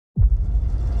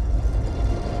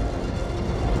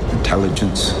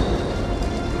intelligence,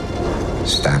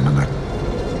 stamina,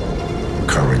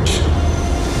 courage,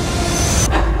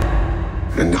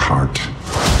 and heart.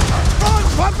 Run,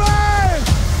 puppy!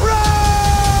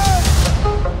 Run!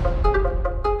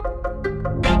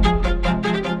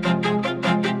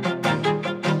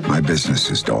 My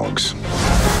business is dogs.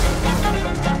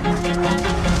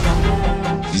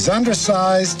 He's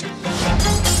undersized.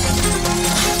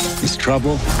 He's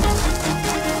trouble.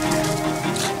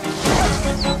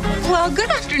 Well,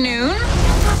 good afternoon.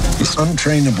 He's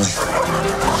untrainable.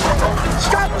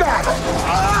 Stop that!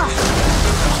 Ah!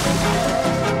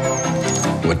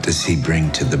 What does he bring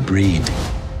to the breed?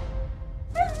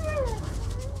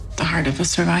 The heart of a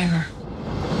survivor.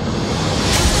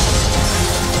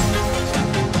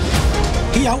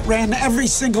 He outran every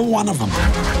single one of them.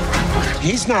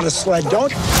 He's not a sled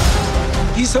dog.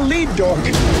 He's a lead dog.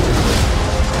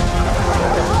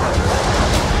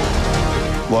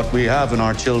 What we have in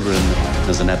our children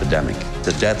is an epidemic,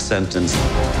 the death sentence.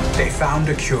 They found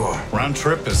a cure. Round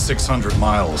trip is 600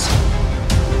 miles.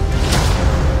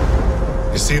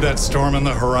 You see that storm on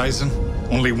the horizon?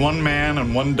 Only one man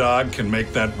and one dog can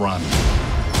make that run.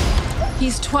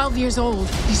 He's 12 years old.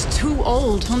 He's too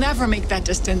old. He'll never make that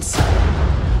distance.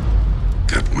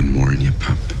 Got one more in you,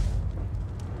 pup.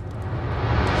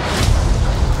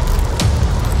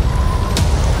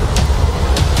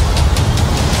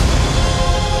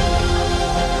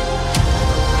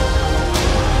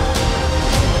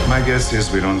 My guess is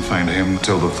we don't find him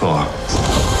till the thaw.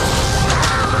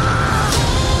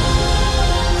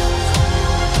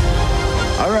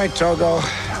 All right, Togo.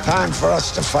 Time for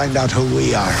us to find out who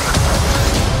we are.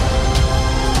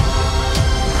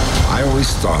 I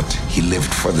always thought he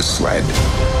lived for the sled,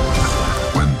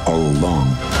 when all along,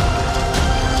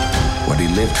 what he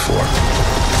lived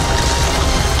for